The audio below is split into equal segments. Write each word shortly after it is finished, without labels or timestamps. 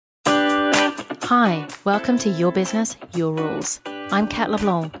Hi, welcome to Your Business, Your Rules. I'm Kat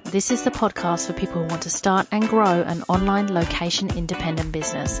LeBlanc. This is the podcast for people who want to start and grow an online location-independent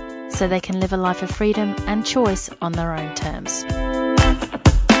business so they can live a life of freedom and choice on their own terms.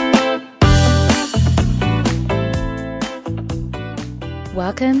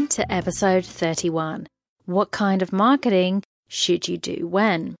 Welcome to episode 31. What kind of marketing should you do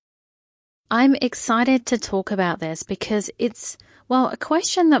when? I'm excited to talk about this because it's a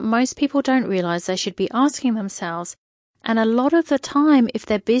question that most people don't realize they should be asking themselves. And a lot of the time, if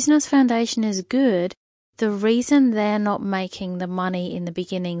their business foundation is good, the reason they're not making the money in the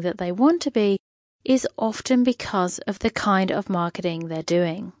beginning that they want to be is often because of the kind of marketing they're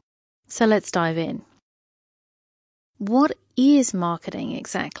doing. So let's dive in. What is marketing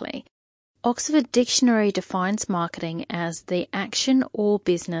exactly? Oxford Dictionary defines marketing as the action or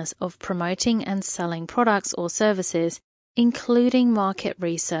business of promoting and selling products or services, including market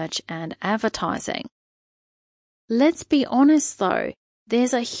research and advertising. Let's be honest though,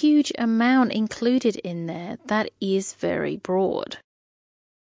 there's a huge amount included in there that is very broad.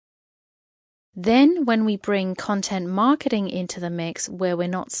 Then when we bring content marketing into the mix where we're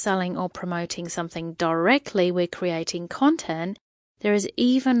not selling or promoting something directly, we're creating content, there is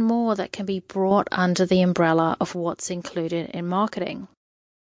even more that can be brought under the umbrella of what's included in marketing.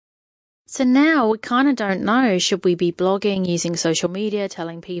 So now we kind of don't know, should we be blogging, using social media,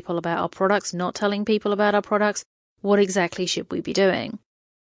 telling people about our products, not telling people about our products? What exactly should we be doing?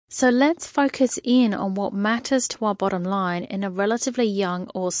 So let's focus in on what matters to our bottom line in a relatively young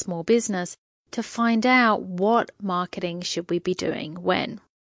or small business to find out what marketing should we be doing when.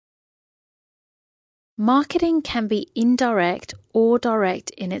 Marketing can be indirect or direct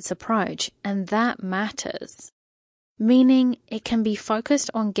in its approach, and that matters. Meaning it can be focused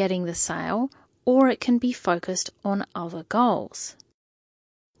on getting the sale or it can be focused on other goals.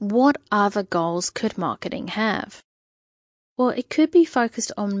 What other goals could marketing have? Well, it could be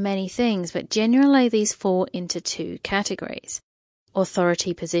focused on many things, but generally these fall into two categories: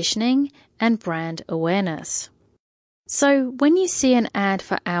 authority positioning and brand awareness. So when you see an ad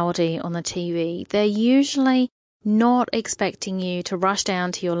for Audi on the TV, they're usually not expecting you to rush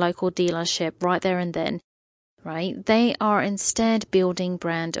down to your local dealership right there and then, right? They are instead building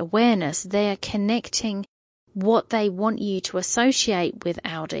brand awareness. They are connecting what they want you to associate with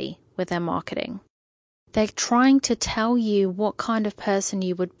Audi with their marketing. They're trying to tell you what kind of person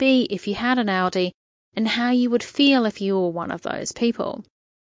you would be if you had an Audi and how you would feel if you were one of those people.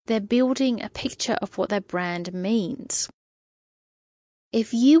 They're building a picture of what their brand means.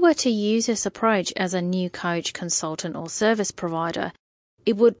 If you were to use this approach as a new coach, consultant, or service provider,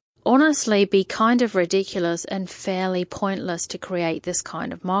 it would honestly be kind of ridiculous and fairly pointless to create this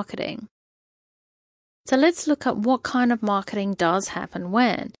kind of marketing. So let's look at what kind of marketing does happen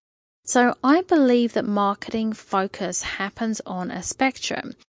when. So I believe that marketing focus happens on a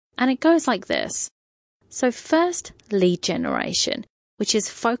spectrum, and it goes like this. So first, lead generation, which is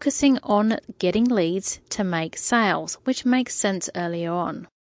focusing on getting leads to make sales, which makes sense earlier on.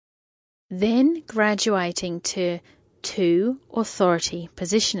 Then graduating to 2, authority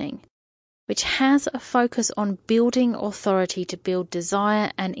positioning, which has a focus on building authority to build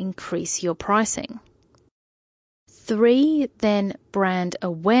desire and increase your pricing. 3, then brand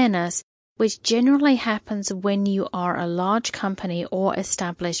awareness, which generally happens when you are a large company or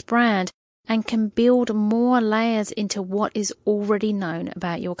established brand and can build more layers into what is already known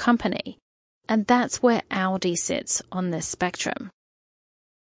about your company. And that's where Audi sits on this spectrum.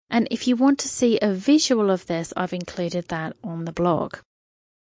 And if you want to see a visual of this, I've included that on the blog.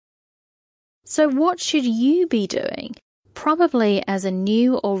 So what should you be doing? Probably as a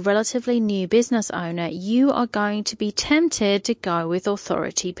new or relatively new business owner, you are going to be tempted to go with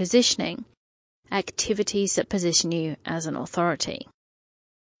authority positioning, activities that position you as an authority.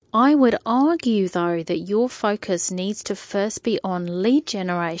 I would argue, though, that your focus needs to first be on lead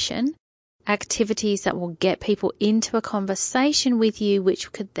generation, activities that will get people into a conversation with you,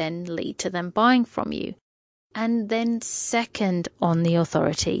 which could then lead to them buying from you, and then second on the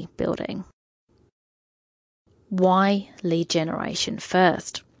authority building. Why lead generation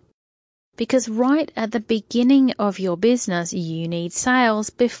first? Because right at the beginning of your business, you need sales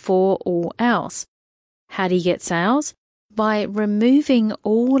before all else. How do you get sales? By removing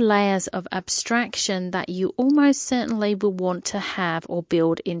all layers of abstraction that you almost certainly will want to have or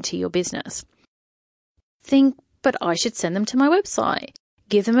build into your business. Think, but I should send them to my website,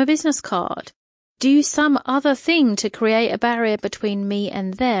 give them a business card, do some other thing to create a barrier between me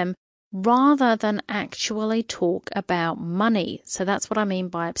and them rather than actually talk about money. So that's what I mean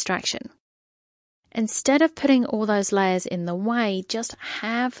by abstraction. Instead of putting all those layers in the way, just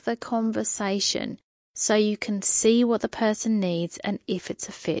have the conversation so you can see what the person needs and if it's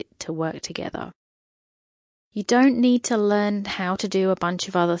a fit to work together. You don't need to learn how to do a bunch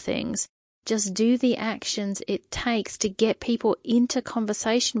of other things. Just do the actions it takes to get people into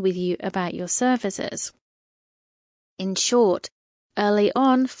conversation with you about your services. In short, early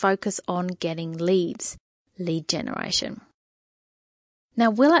on, focus on getting leads, lead generation. Now,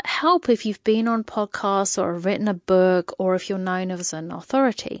 will it help if you've been on podcasts or written a book or if you're known as an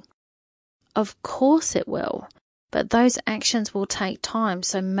authority? Of course it will, but those actions will take time,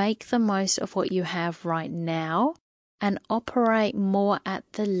 so make the most of what you have right now and operate more at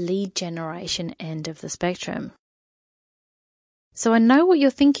the lead generation end of the spectrum. So I know what you're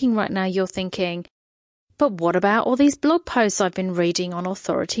thinking right now. You're thinking, but what about all these blog posts I've been reading on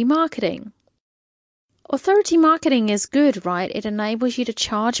authority marketing? Authority marketing is good, right? It enables you to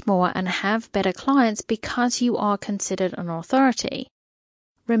charge more and have better clients because you are considered an authority.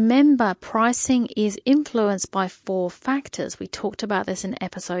 Remember, pricing is influenced by 4 factors. We talked about this in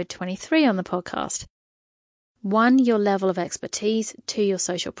episode 23 on the podcast. 1, your level of expertise. 2, your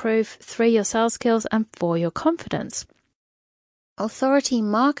social proof. 3, your sales skills. And 4, your confidence. Authority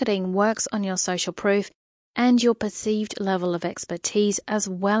marketing works on your social proof and your perceived level of expertise as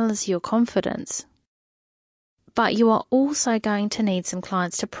well as your confidence. But you are also going to need some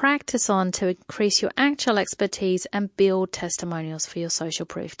clients to practice on to increase your actual expertise and build testimonials for your social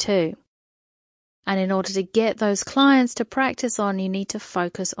proof too. And in order to get those clients to practice on, you need to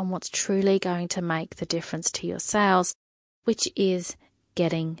focus on what's truly going to make the difference to your sales, which is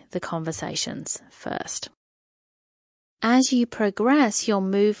getting the conversations first. As you progress, you'll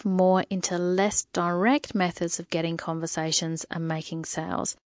move more into less direct methods of getting conversations and making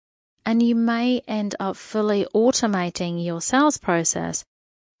sales. And you may end up fully automating your sales process,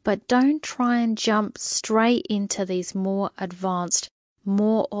 but don't try and jump straight into these more advanced,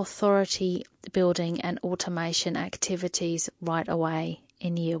 more authority building and automation activities right away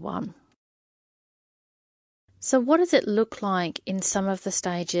in year 1. So what does it look like in some of the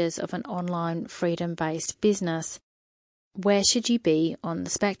stages of an online freedom-based business? Where should you be on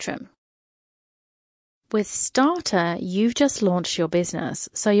the spectrum? With Starter, you've just launched your business,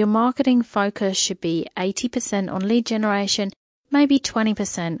 so your marketing focus should be 80% on lead generation, maybe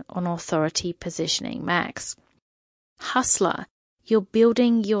 20% on authority positioning max. Hustler, you're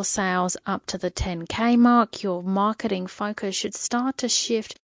building your sales up to the 10K mark. Your marketing focus should start to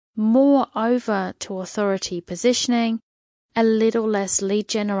shift more over to authority positioning, a little less lead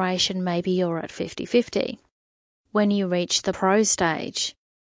generation, maybe you're at 50-50. When you reach the pro stage,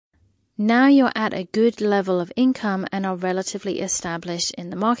 now you're at a good level of income and are relatively established in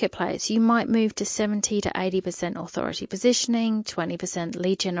the marketplace. You might move to 70 to 80% authority positioning, 20%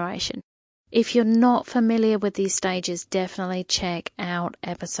 lead generation. If you're not familiar with these stages, definitely check out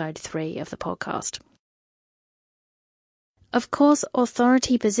episode 3 of the podcast. Of course,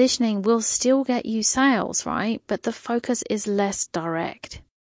 authority positioning will still get you sales, right? But the focus is less direct.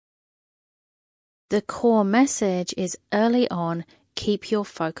 The core message is early on, keep your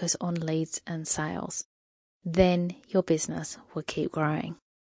focus on leads and sales. Then your business will keep growing.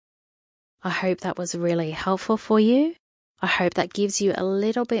 I hope that was really helpful for you. I hope that gives you a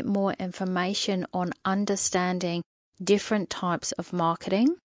little bit more information on understanding different types of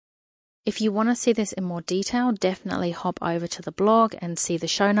marketing. If you want to see this in more detail, definitely hop over to the blog and see the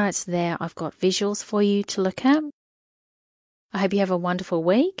show notes there. I've got visuals for you to look at. I hope you have a wonderful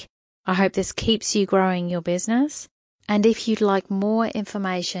week. I hope this keeps you growing your business. And if you'd like more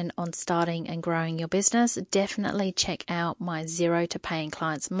information on starting and growing your business, definitely check out my Zero to Paying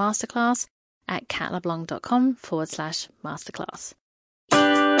Clients Masterclass at katleblanc.com/masterclass.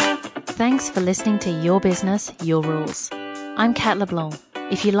 Thanks for listening to Your Business, Your Rules. I'm Kat LeBlanc.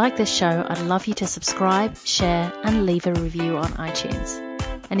 If you like this show, I'd love you to subscribe, share, and leave a review on iTunes.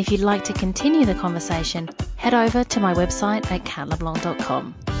 And if you'd like to continue the conversation, head over to my website at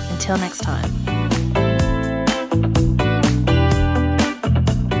katleblanc.com. Until next time.